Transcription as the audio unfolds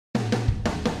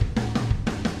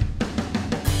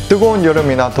뜨거운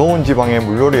여름이나 더운 지방의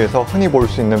물놀이에서 흔히 볼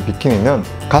수 있는 비키니는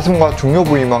가슴과 중요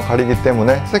부위만 가리기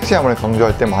때문에 섹시함을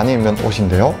강조할 때 많이 입는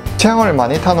옷인데요. 체형을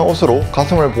많이 타는 옷으로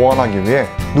가슴을 보완하기 위해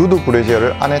누드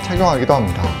브래지어를 안에 착용하기도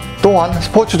합니다. 또한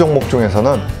스포츠 종목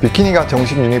중에서는 비키니가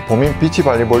정식 유니폼인 비치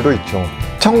발리볼도 있죠.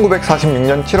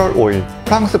 1946년 7월 5일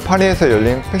프랑스 파리에서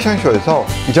열린 패션쇼에서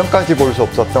이전까지 볼 수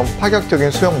없었던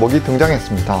파격적인 수영복이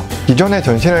등장했습니다. 기존의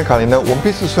전신을 가리는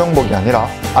원피스 수영복이 아니라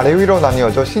아래 위로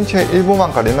나뉘어져 신체의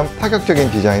일부만 가리는 파격적인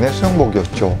디자인의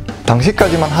수영복이었죠.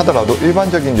 당시까지만 하더라도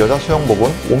일반적인 여자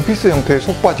수영복은 원피스 형태의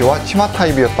속바지와 치마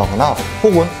타입이었다거나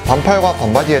혹은 반팔과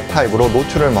반바지의 타입으로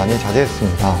노출을 많이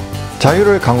자제했습니다.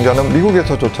 자유를 강조하는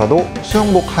미국에서조차도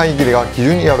수영복 하의 길이가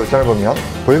기준 이하로 짧으면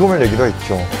벌금을 내기도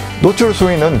했죠. 노출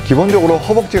수위는 기본적으로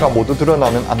허벅지가 모두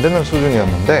드러나면 안 되는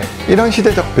수준이었는데 이런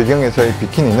시대적 배경에서의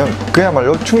비키니는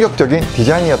그야말로 충격적인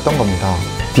디자인이었던 겁니다.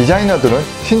 디자이너들은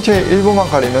신체의 일부만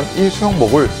가리는 이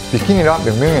수영복을 비키니라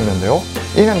명명했는데요.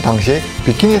 이는 당시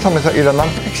비키니 섬에서 일어난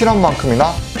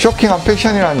핵실험만큼이나 쇼킹한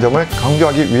패션이라는 점을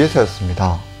강조하기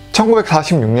위해서였습니다.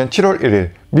 1946년 7월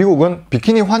 1일 미국은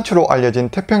비키니 환추로 알려진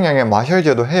태평양의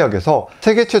마셜제도 해역에서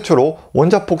세계 최초로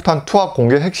원자폭탄 투하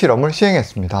공개 핵실험을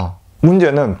시행했습니다.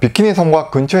 문제는 비키니섬과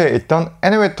근처에 있던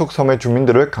에네웨톡 섬의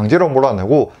주민들을 강제로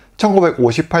몰아내고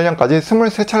 1958년까지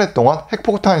 23차례 동안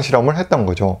핵폭탄 실험을 했던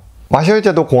거죠.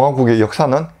 마셜제도 공화국의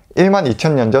역사는 1만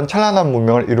 2000년 전 찬란한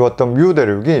문명을 이루었던 뮤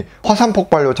대륙이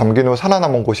화산폭발로 잠긴 후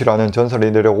살아남은 곳이라는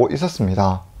전설이 내려오고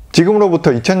있었습니다.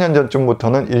 지금으로부터 2000년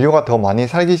전쯤부터는 인류가 더 많이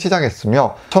살기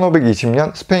시작했으며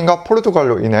 1520년 스페인과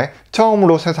포르투갈로 인해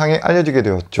처음으로 세상에 알려지게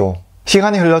되었죠.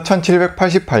 시간이 흘러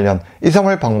 1788년 이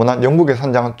섬을 방문한 영국의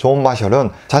선장 존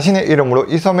마셜은 자신의 이름으로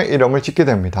이 섬의 이름을 짓게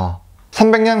됩니다.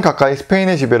 300년 가까이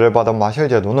스페인의 지배를 받은 마셜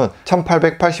제도는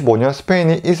 1885년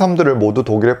스페인이 이 섬들을 모두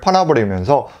독일에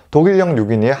팔아버리면서 독일령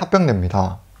 6인위에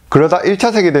합병됩니다. 그러다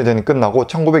 1차 세계대전이 끝나고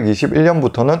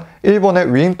 1921년부터는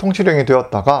일본의 위임 통치령이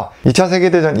되었다가 2차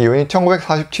세계대전 이후인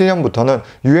 1947년부터는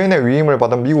유엔의 위임을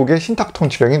받은 미국의 신탁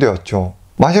통치령이 되었죠.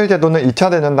 마셜 제도는 2차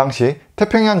대전 당시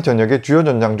태평양 전역의 주요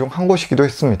전장 중 한 곳이기도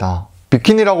했습니다.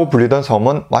 비키니라고 불리던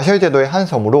섬은 마셜 제도의 한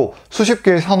섬으로 수십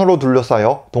개의 산으로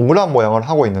둘러싸여 동그란 모양을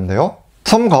하고 있는데요.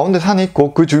 섬 가운데 산이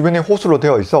있고 그 주변이 호수로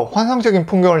되어 있어 환상적인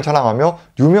풍경을 자랑하며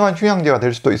유명한 휴양지가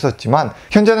될 수도 있었지만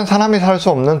현재는 사람이 살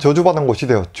수 없는 저주받은 곳이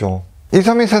되었죠. 이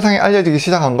섬이 세상에 알려지기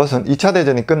시작한 것은 2차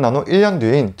대전이 끝난 후 1년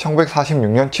뒤인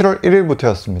 1946년 7월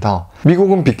 1일부터였습니다.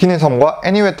 미국은 비키니섬과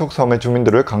에네웨톡 섬의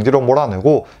주민들을 강제로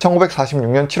몰아내고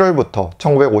 1946년 7월부터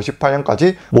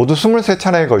 1958년까지 모두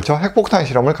 23차례에 걸쳐 핵폭탄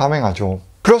실험을 감행하죠.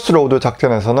 크로스로우드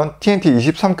작전에서는 TNT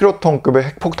 23kg급의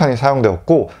핵폭탄이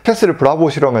사용되었고 캐슬 브라보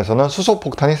실험에서는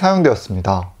수소폭탄이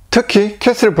사용되었습니다. 특히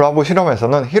캐슬 브라보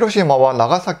실험에서는 히로시마와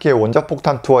나가사키의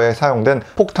원자폭탄 투하에 사용된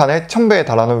폭탄의 1000배에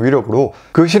달하는 위력으로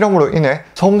그 실험으로 인해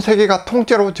섬 3개가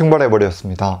통째로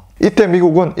증발해버렸습니다. 이때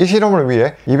미국은 이 실험을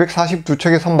위해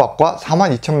 242척의 선박과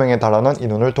 42,000명에 달하는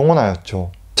인원을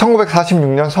동원하였죠.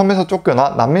 1946년 섬에서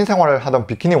쫓겨나 난민 생활을 하던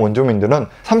비키니 원주민들은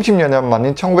 30여 년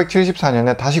만인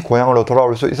 1974년에 다시 고향으로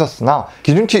돌아올 수 있었으나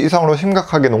기준치 이상으로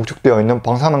심각하게 농축되어 있는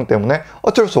방사능 때문에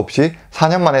어쩔 수 없이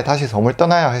 4년 만에 다시 섬을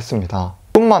떠나야 했습니다.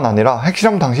 뿐만 아니라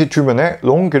핵실험 당시 주변에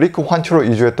롱그리크 환추로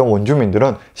이주했던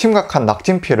원주민들은 심각한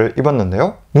낙진 피해를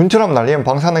입었는데요. 눈처럼 날리는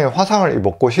방사능의 화상을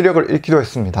입었고 시력을 잃기도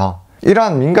했습니다.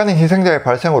 이러한 민간인 희생자의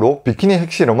발생으로 비키니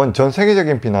핵실험은 전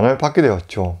세계적인 비난을 받게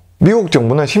되었죠. 미국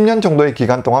정부는 10년 정도의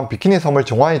기간 동안 비키니 섬을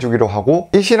정화해 주기로 하고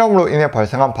이 실험으로 인해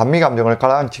발생한 반미 감정을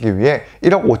가라앉히기 위해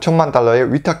 1억 5천만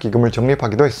달러의 위탁기금을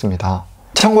적립하기도 했습니다.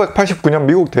 1989년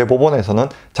미국 대법원에서는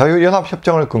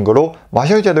자유연합협정을 근거로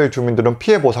마셜 제도의 주민들은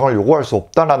피해 보상을 요구할 수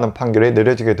없다라는 판결이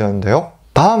내려지게 되는데요.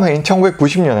 다음 해인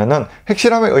 1990년에는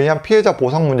핵실험에 의한 피해자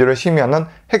보상 문제를 심의하는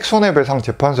핵손해배상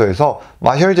재판소에서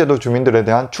마셜 제도 주민들에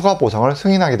대한 추가 보상을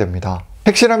승인하게 됩니다.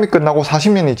 핵실험이 끝나고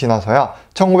 40년이 지나서야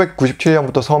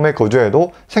 1997년부터 섬에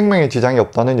거주해도 생명에 지장이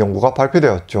없다는 연구가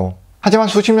발표되었죠. 하지만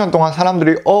수십 년 동안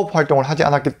사람들이 어업 활동을 하지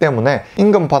않았기 때문에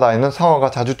인근 바다에는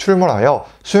상어가 자주 출몰하여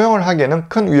수영을 하기에는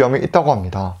큰 위험이 있다고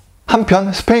합니다.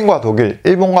 한편 스페인과 독일,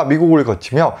 일본과 미국을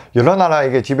거치며 여러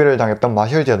나라에게 지배를 당했던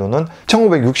마셜 제도는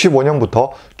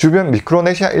 1965년부터 주변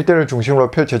미크로네시아 일대를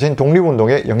중심으로 펼쳐진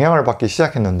독립운동에 영향을 받기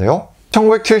시작했는데요.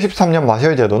 1973년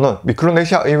마셜 제도는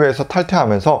미크로네시아 의회에서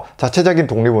탈퇴하면서 자체적인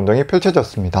독립운동이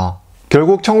펼쳐졌습니다.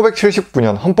 결국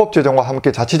 1979년 헌법 제정과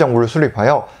함께 자치정부를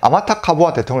수립하여 아마타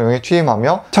카부아 대통령이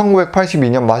취임하며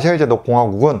 1982년 마셜 제도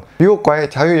공화국은 미국과의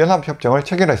자유연합협정을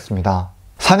체결했습니다.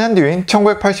 4년 뒤인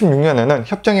 1986년에는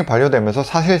협정이 발효되면서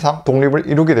사실상 독립을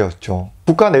이루게 되었죠.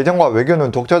 국가 내정과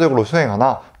외교는 독자적으로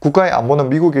수행하나 국가의 안보는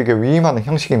미국에게 위임하는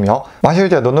형식이며 마셜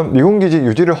제도는 미군 기지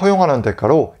유지를 허용하는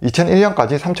대가로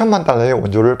 2001년까지 3천만 달러의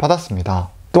원조를 받았습니다.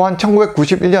 또한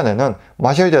 1991년에는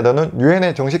마셜제도는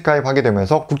유엔에 정식 가입하게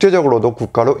되면서 국제적으로도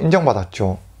국가로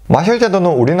인정받았죠.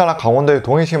 마셜제도는 우리나라 강원도의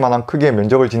동해시만한 크기의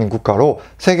면적을 지닌 국가로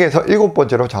세계에서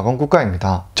 7번째로 작은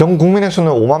국가입니다. 전 국민의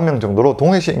수는 5만 명 정도로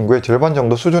동해시 인구의 절반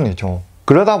정도 수준이죠.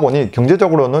 그러다 보니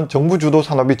경제적으로는 정부 주도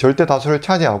산업이 절대 다수를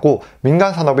차지하고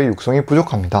민간 산업의 육성이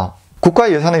부족합니다.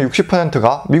 국가 예산의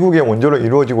 60%가 미국의 원조로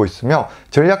이루어지고 있으며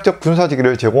전략적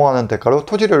군사지기를 제공하는 대가로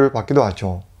토지료를 받기도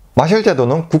하죠.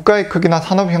 마셜제도는 국가의 크기나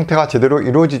산업 형태가 제대로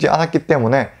이루어지지 않았기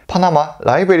때문에 파나마,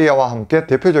 라이베리아와 함께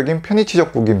대표적인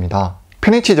편의치적국입니다.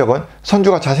 편의치적은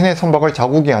선주가 자신의 선박을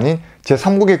자국이 아닌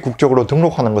제3국의 국적으로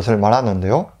등록하는 것을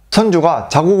말하는데요. 선주가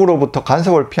자국으로부터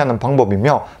간섭을 피하는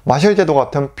방법이며 마셜제도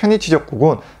같은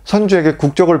편의치적국은 선주에게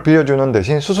국적을 빌려주는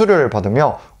대신 수수료를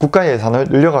받으며 국가 예산을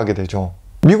늘려가게 되죠.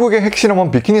 미국의 핵실험은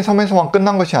비키니섬에서만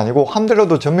끝난 것이 아니고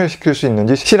함대로도 전멸시킬 수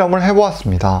있는지 실험을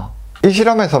해보았습니다. 이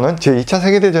실험에서는 제2차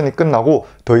세계대전이 끝나고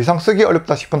더 이상 쓰기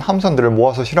어렵다 싶은 함선들을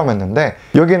모아서 실험했는데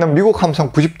여기에는 미국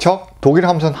함선 90척, 독일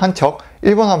함선 1척,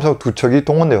 일본 함선 2척이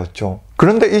동원되었죠.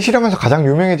 그런데 이 실험에서 가장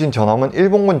유명해진 전함은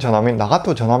일본군 전함인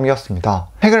나가토 전함이었습니다.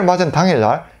 핵을 맞은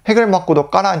당일날 핵을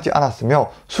맞고도 깔아앉지 않았으며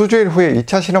수주일 후에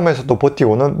 2차 실험에서도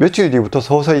버티고는 며칠 뒤부터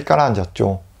서서히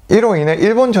깔아앉았죠. 이로 인해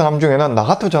일본 전함 중에는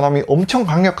나가토 전함이 엄청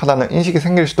강력하다는 인식이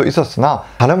생길 수도 있었으나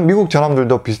다른 미국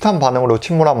전함들도 비슷한 반응으로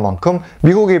침몰한 만큼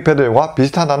미국의 배들과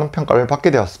비슷하다는 평가를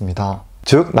받게 되었습니다.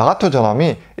 즉 나가토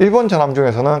전함이 일본 전함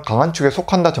중에서는 강한 축에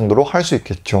속한다 정도로 할 수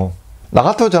있겠죠.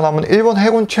 나가토 전함은 일본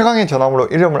해군 최강의 전함으로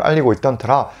이름을 알리고 있던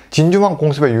터라 진주만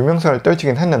공습의 유명세를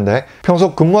떨치긴 했는데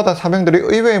평소 근무하던 사병들이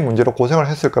의외의 문제로 고생을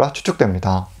했을 거라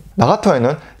추측됩니다.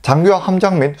 나가토에는 장교와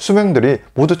함장 및 수병들이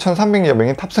모두 1300여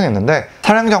명이 탑승했는데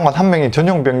사령장관 1명이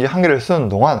전용 병기 1개를 쓰는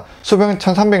동안 수병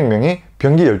 1300명이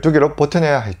병기 12개로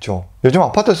버텨내야 했죠. 요즘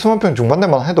아파트 20평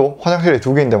중반대만 해도 화장실이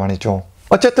 2개인데 말이죠.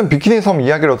 어쨌든 비키니섬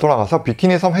이야기로 돌아가서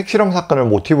비키니섬 핵실험 사건을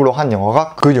모티브로 한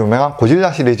영화가 그 유명한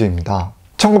고질라 시리즈입니다.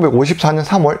 1954년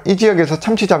 3월 이 지역에서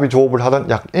참치잡이 조업을 하던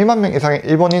약 1만 명 이상의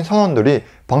일본인 선원들이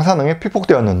방사능에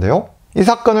피폭되었는데요. 이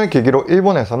사건을 계기로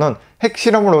일본에서는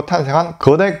핵실험으로 탄생한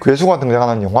거대 괴수가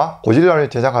등장하는 영화 고질라를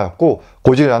제작하였고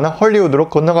고질라는 헐리우드로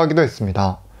건너가기도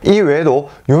했습니다. 이 외에도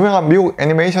유명한 미국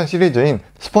애니메이션 시리즈인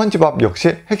스펀지밥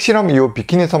역시 핵실험 이후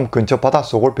비키니섬 근처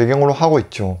바닷속을 배경으로 하고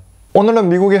있죠. 오늘은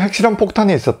미국의 핵실험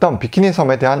폭탄이 있었던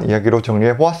비키니섬에 대한 이야기로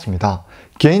정리해보았습니다.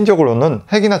 개인적으로는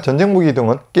핵이나 전쟁 무기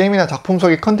등은 게임이나 작품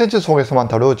속의 컨텐츠 속에서만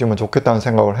다루어지면 좋겠다는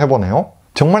생각을 해보네요.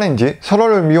 정말인지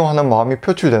서로를 미워하는 마음이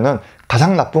표출되는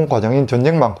가장 나쁜 과정인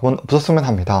전쟁만큼은 없었으면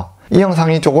합니다. 이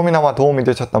영상이 조금이나마 도움이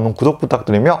되셨다면 구독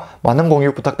부탁드리며 많은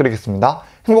공유 부탁드리겠습니다.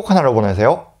 행복한 하루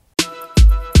보내세요.